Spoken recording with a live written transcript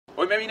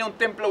Hoy me vine a un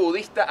templo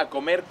budista a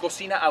comer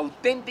cocina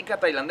auténtica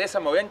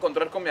tailandesa. Me voy a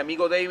encontrar con mi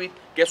amigo David,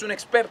 que es un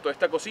experto de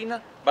esta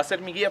cocina. Va a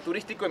ser mi guía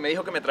turístico y me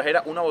dijo que me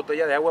trajera una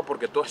botella de agua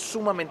porque todo es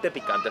sumamente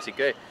picante. Así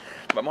que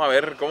vamos a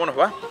ver cómo nos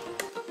va.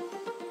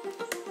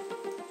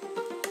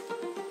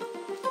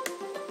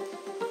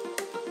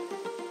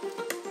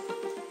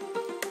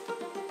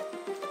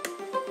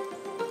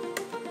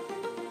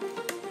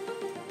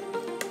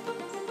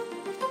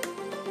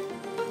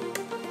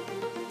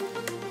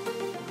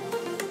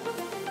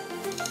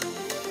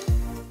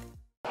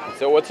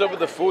 So what's up with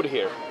the food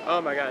here?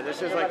 Oh my God,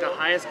 this is like the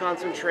highest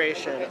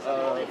concentration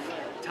of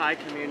Thai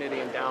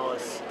community in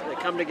Dallas. They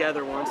come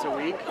together once a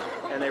week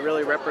and they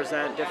really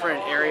represent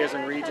different areas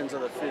and regions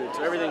of the food.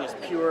 So everything is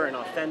pure and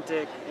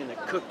authentic and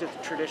cooked in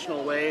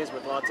traditional ways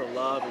with lots of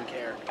love and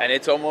care. And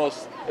it's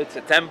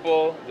a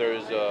temple.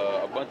 There's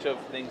a bunch of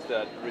things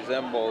that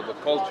resemble the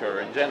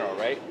culture in general,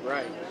 right?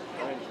 Right.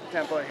 In the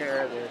temple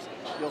here,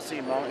 you'll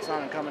see monks. It's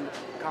not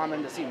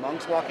common to see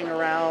monks walking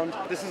around.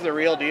 This is the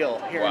real deal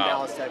here in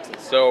Dallas,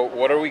 Texas. So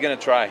what are we gonna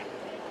try?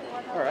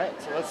 All right,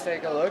 so let's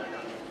take a look.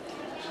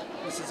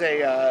 This is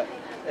a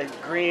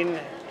green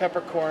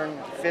peppercorn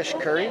fish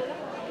curry.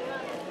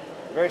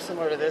 Very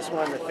similar to this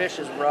one. The fish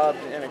is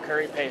rubbed in a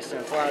curry paste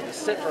and it's allowed to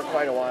sit for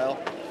quite a while.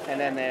 And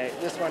then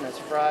this one is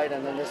fried,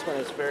 and then this one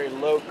is very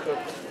low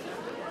cooked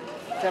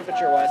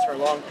temperature-wise for a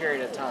long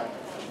period of time.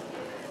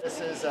 This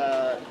is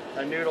a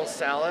noodle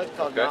salad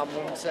called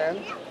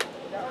sen.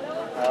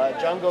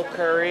 Jungle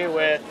curry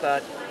with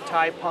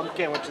Thai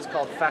pumpkin, which is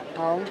called phak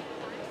thong.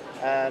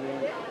 And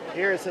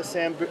here is a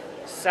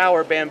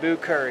sour bamboo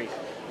curry.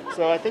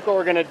 So I think what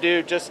we're going to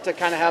do, just to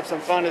kind of have some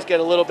fun, is get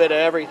a little bit of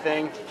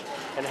everything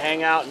and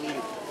hang out and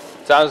eat.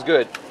 Sounds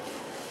good.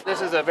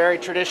 This is a very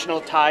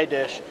traditional Thai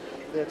dish.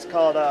 It's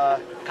called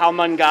khao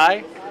man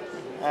gai,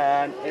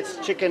 and it's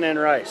chicken and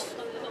rice.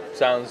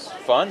 Sounds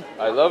fun.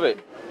 I love it.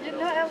 You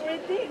know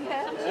everything,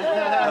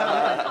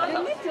 huh?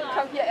 You need to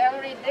come here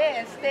every day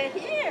and stay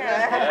here.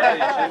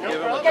 Yeah, you should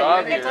give him a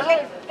job here.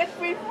 Get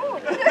free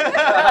food.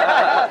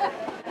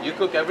 You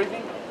cook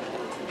everything?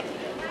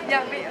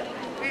 Yeah,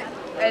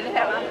 and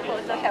help uncle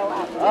to help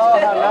out. Oh,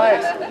 how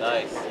nice.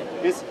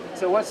 Nice.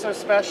 So what's so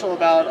special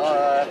about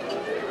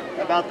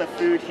the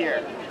food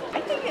here?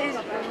 I think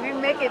we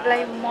make it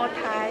like more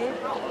Thai.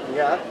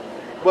 Yeah.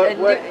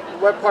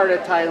 What part of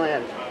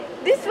Thailand?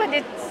 This one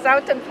is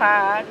southern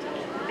part.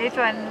 This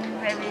one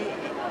maybe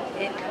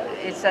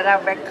it's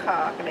around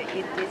Bangkok. They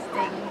eat this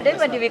thing. This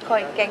one we call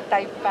it keng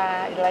tai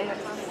pa, like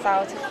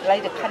south,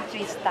 like the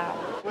country style.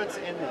 What's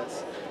in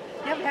this?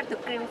 You have to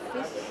grill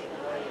fish.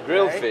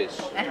 Grilled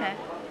fish.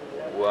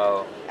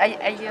 Wow.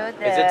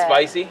 Is it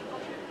spicy?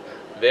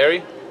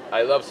 Very?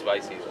 I love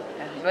spicy.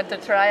 You want to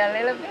try a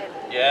little bit?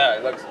 Yeah,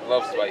 I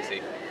love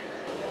spicy.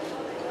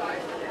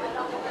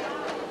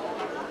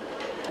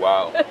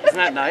 Wow. Isn't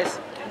that nice?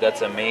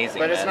 That's amazing.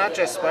 But it's not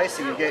just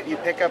spicy. You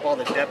pick up all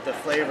the depth of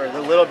flavor, the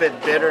little bit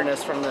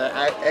bitterness from the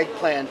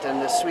eggplant and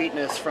the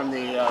sweetness from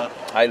the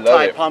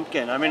Thai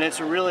pumpkin. I mean,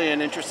 it's really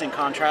an interesting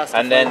contrast.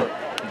 And then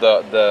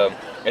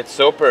it's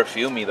so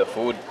perfumey. The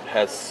food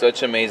has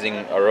such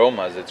amazing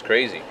aromas. It's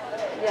crazy.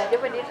 Yeah,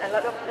 there is a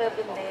lot of herb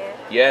in there.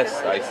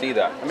 Yes, I see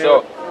that. I mean,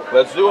 so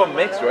let's do a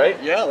mix, right?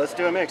 Yeah, let's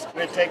do a mix.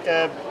 We're gonna take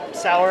the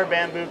sour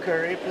bamboo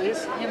curry,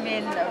 please. You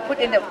mean put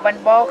in the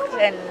one box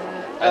and?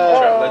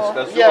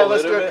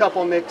 Let's do a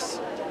couple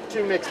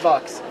two mix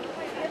box.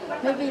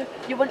 Maybe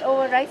you want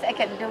over rice, I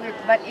can do it.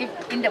 But if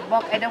in the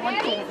box, I don't want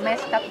to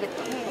mess up the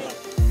taste.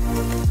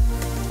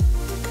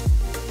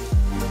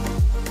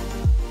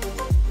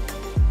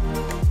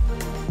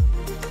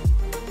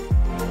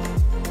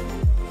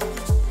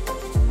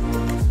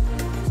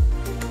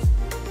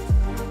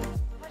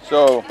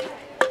 So,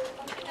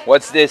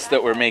 what's this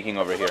that we're making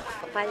over here?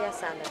 Papaya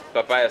salad.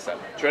 Papaya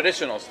salad.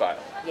 Traditional style.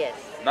 Yes.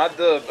 Not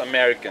the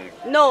American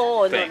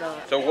No.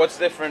 So what's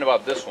different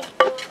about this one?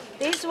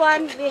 This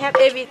one we have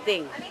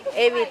everything.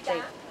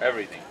 Everything.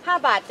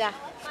 5 บาทจ้ะ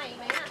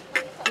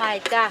ใหม่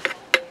จ้ะ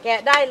แกะ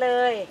ได้เล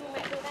ย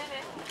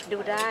ดู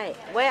ได้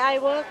Where I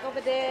work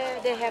over there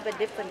they have a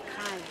different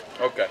kind.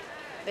 Okay.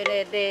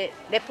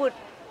 They put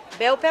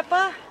bell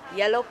pepper,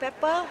 yellow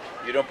pepper.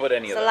 You don't put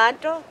any of that?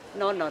 Cilantro?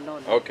 No.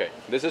 Okay.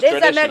 This is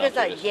traditional. American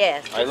style.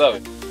 Yes. I love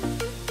it.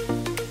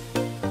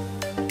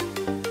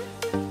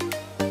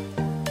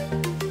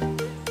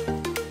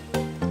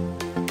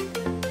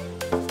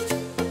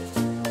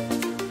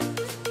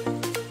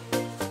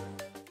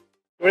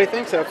 What do you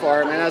think so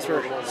far, man, as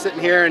we're sitting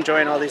here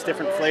enjoying all these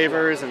different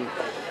flavors? And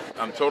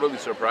I'm totally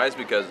surprised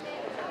because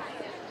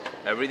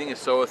everything is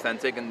so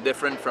authentic and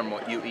different from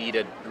what you eat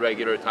at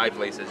regular Thai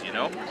places, you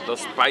know? The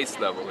spice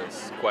level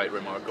is quite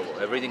remarkable.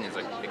 Everything is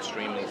like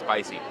extremely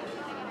spicy.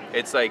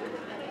 It's like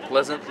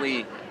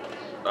pleasantly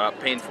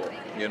painful,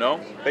 you know?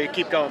 But you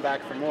keep going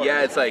back for more.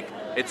 Yeah,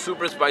 it's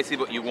super spicy,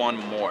 but you want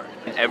more.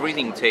 And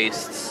everything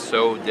tastes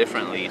so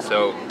differently,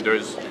 so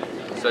there's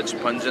such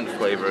pungent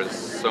flavors,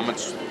 so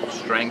much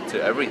strength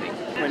to everything.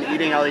 When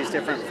eating all these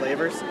different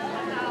flavors,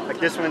 Like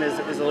this one is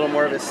a little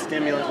more of a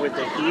stimulant with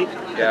the heat,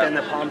 but Yeah. then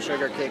the palm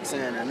sugar kicks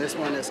in, and this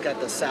one has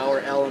got the sour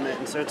element,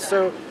 and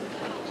so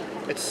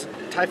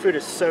Thai food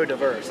is so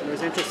diverse. And it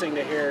was interesting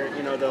to hear,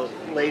 you know, the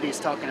ladies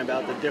talking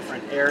about the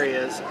different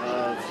areas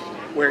of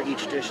where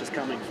each dish is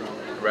coming from.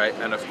 Right,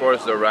 and of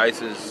course the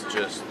rice is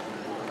just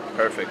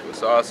perfect with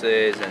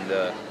sauces and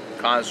the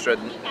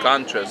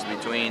contrast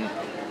between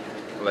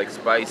like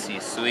spicy,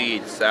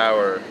 sweet,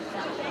 sour.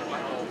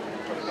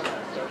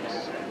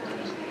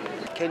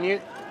 Can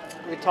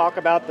we talk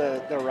about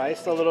the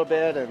rice a little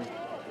bit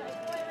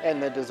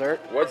and the dessert?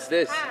 What's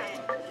this?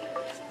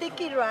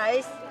 Sticky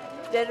rice.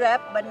 They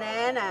wrap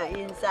banana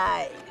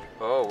inside.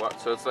 Oh, wow.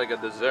 So it's like a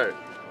dessert.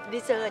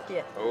 Dessert,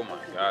 yeah. Oh my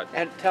god.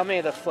 And tell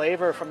me the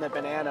flavor from the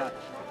banana.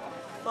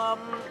 From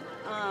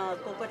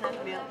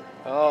coconut milk.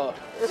 Oh,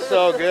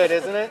 so good,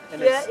 isn't it?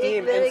 And Yeah, it's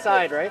steamed very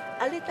inside, good. right?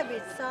 A little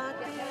bit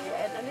salty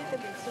and a little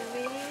bit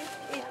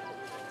sweet. It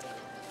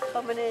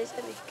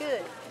combination is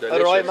good.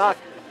 Arroy mak.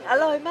 อ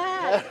ร่อยมา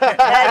ก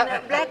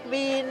and black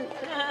bean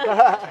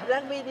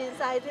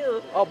inside too.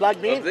 Oh, black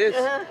bean? Of this?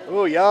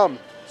 Ooh, yum.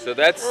 So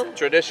that's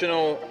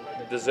traditional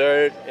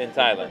dessert in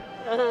Thailand.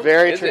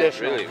 Very Is it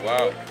traditional. really?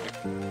 Wow.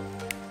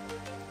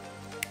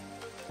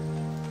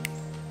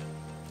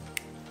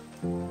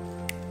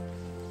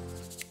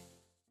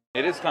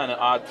 It is kind of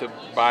odd to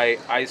buy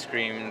ice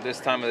cream this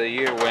time of the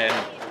year when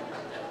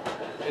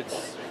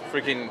it's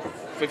freaking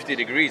 50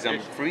 degrees.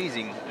 I'm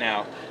freezing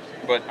now,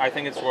 but I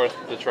think it's worth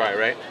the try,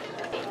 right?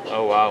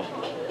 Oh wow.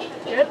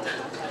 Good.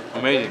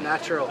 Amazing.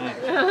 Natural.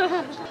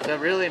 So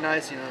really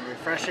nice, you know,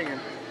 refreshing. And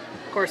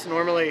of course,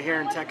 normally here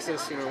in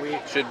Texas, you know, we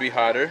Should be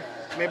hotter.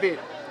 maybe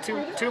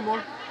two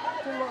more.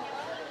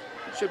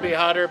 Should be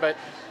hotter, but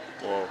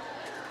Whoa.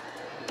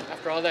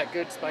 after all that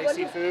good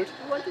spicy food.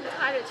 You want to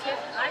try the chef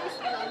ice?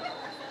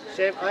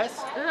 Shave ice?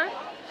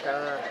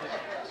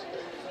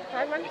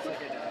 Try one.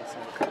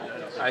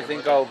 I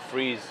think I'll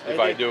freeze if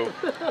I do.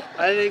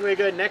 I think we're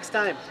good next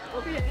time.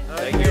 Okay.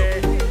 Thank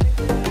you.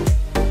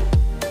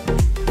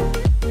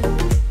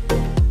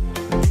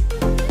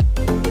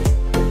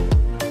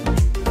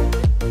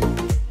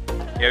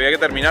 Y había que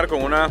terminar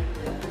con una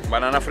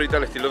banana frita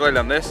al estilo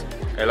tailandés,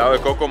 helado de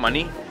coco,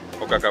 maní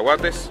o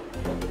cacahuates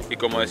y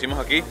como decimos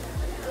aquí,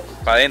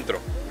 para adentro.